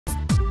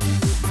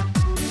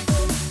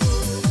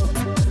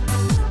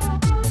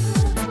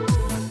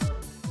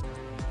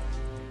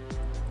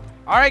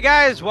Alright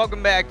guys,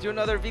 welcome back to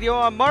another video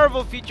on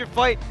Marvel Feature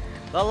Fight.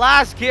 The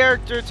last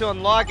character to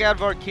unlock out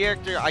of our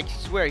character, I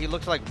swear he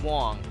looks like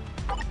Wong.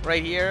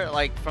 Right here,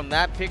 like from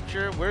that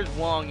picture. Where's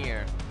Wong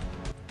here?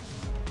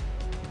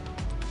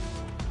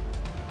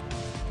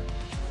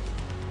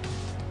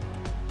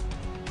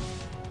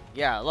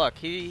 Yeah, look,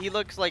 he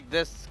looks like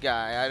this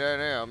guy. I don't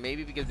know,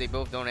 maybe because they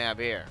both don't have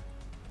hair.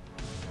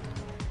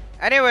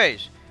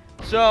 Anyways,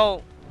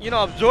 so, you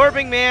know,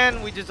 Absorbing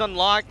Man, we just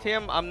unlocked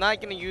him. I'm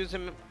not going to use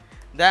him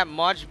that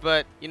much,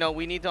 but, you know,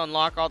 we need to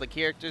unlock all the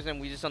characters, and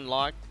we just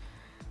unlocked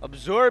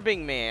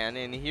Absorbing Man.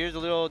 And here's a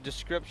little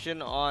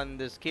description on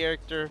this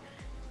character.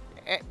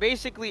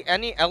 Basically,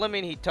 any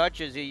element he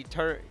touches, he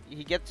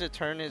gets to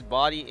turn his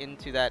body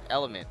into that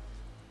element.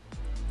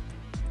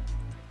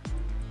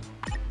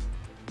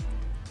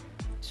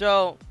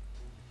 So,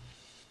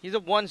 he's a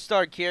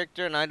 1-star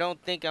character, and I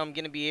don't think I'm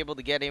going to be able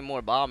to get any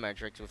more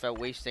biometrics without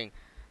wasting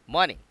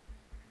money.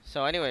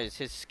 So anyways,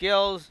 his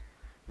skills: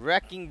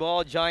 Wrecking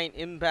Ball, Giant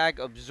Impact,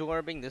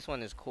 Absorbing. This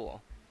one is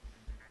cool.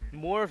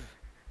 Morph,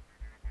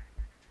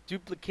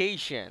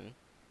 Duplication,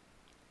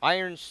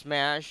 Iron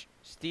Smash,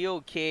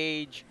 Steel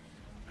Cage,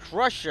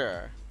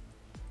 Crusher.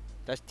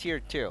 That's tier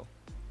 2.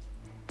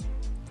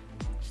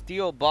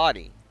 Steel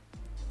Body.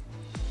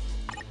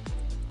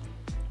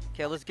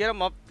 Okay, let's get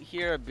him up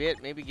here a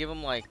bit. Maybe give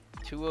him like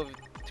 2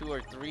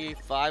 or 3,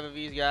 5 of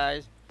these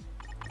guys.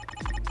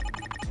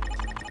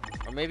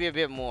 Or maybe a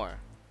bit more.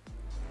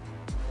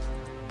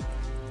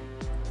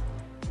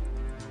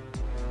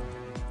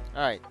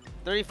 Alright,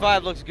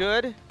 35 looks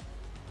good.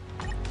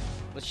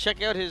 Let's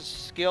check out his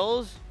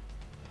skills.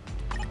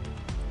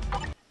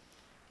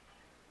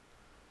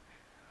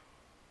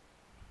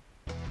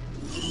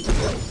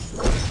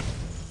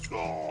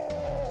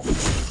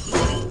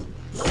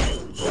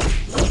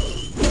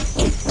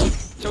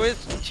 So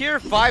his tier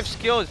 5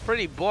 skill is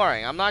pretty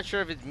boring. I'm not sure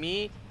if it's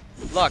me.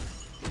 Look.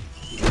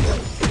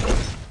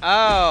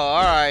 Oh,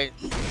 alright.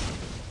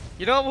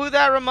 You know who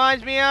that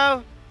reminds me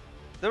of?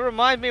 That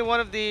reminds me of one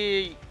of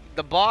the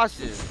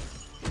bosses.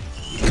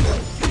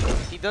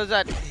 He does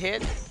that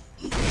hit.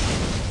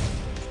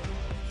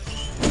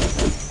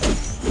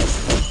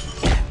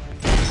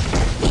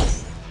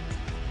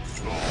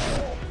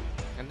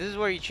 And this is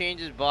where he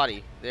changes his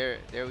body. There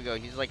we go.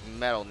 He's like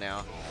metal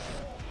now.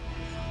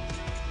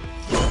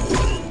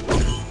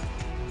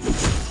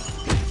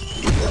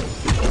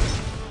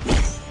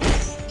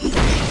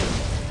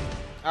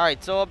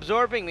 Alright, so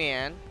Absorbing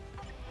Man.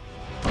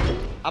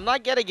 I'm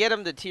not gonna get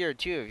him to tier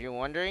 2 if you're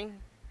wondering.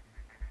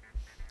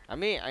 I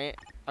mean,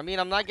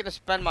 I'm not gonna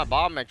spend my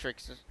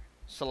biometrics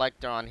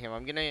selector on him.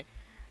 I'm gonna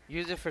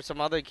use it for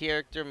some other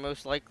character,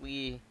 most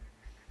likely,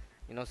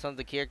 you know, some of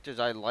the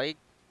characters I like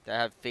that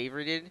I have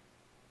favorited.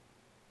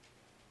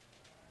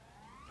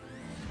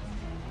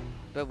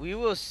 But we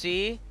will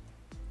see.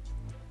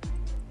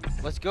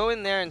 Let's go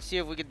in there and see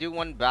if we could do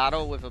one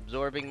battle with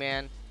Absorbing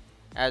Man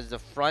as the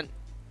front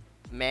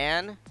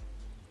man,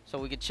 so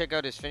we could check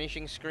out his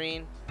finishing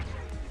screen.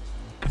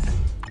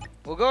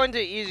 We'll go into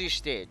easy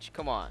stage.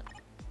 Come on.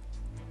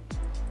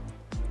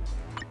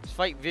 Let's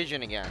fight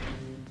Vision again.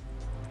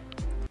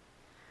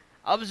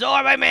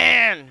 Absorbing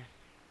Man!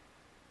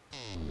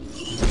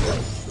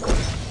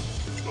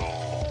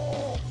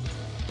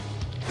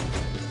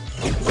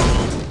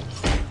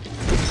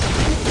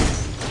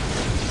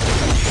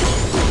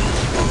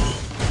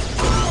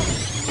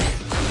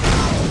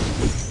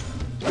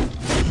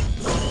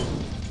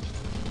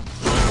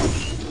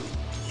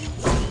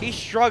 He's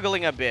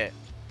struggling a bit.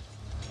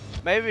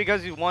 Maybe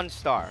because he's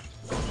 1-star.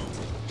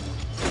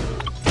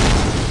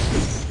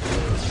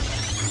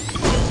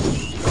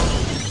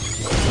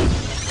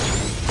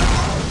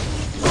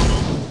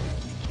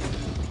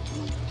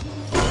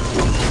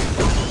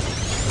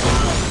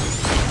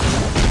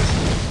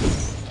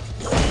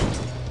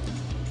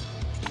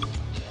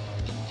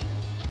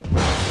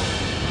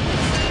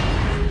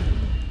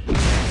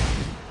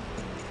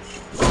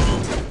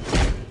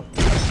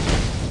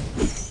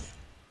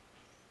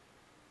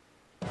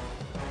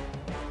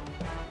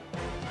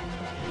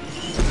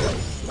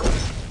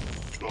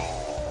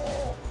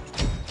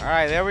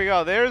 Alright, there we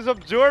go. There's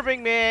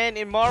Absorbing Man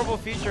in Marvel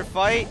Feature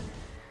Fight.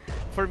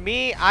 For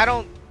me, I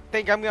don't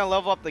think I'm going to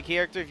level up the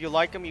character. If you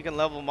like him, you can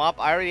level him up.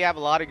 I already have a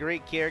lot of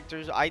great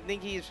characters. I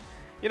think he's,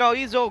 you know,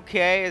 he's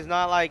okay. It's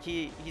not like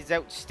he's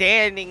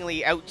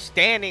outstandingly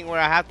outstanding where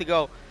I have to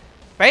go,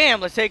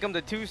 bam, let's take him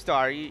to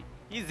 2-star.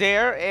 He's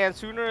there, and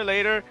sooner or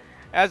later,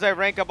 as I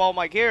rank up all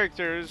my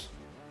characters,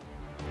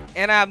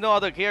 and I have no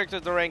other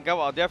characters to rank up,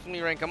 I'll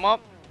definitely rank him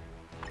up.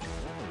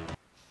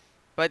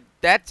 But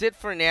that's it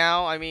for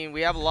now. I mean,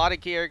 we have a lot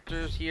of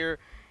characters here.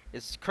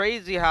 It's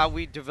crazy how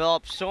we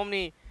developed so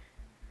many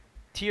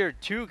tier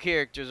 2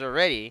 characters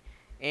already.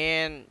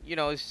 And, you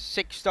know,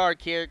 6-star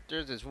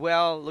characters as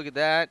well. Look at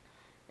that.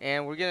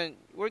 And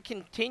we're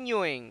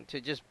continuing to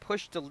just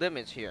push the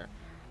limits here.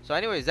 So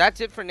anyways, that's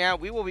it for now.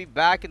 We will be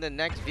back in the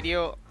next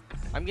video.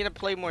 I'm going to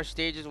play more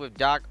stages with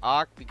Doc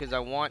Ock because I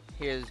want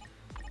his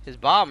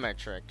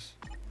biometrics.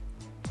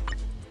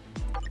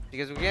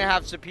 Because we're going to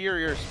have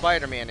Superior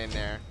Spider-Man in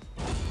there.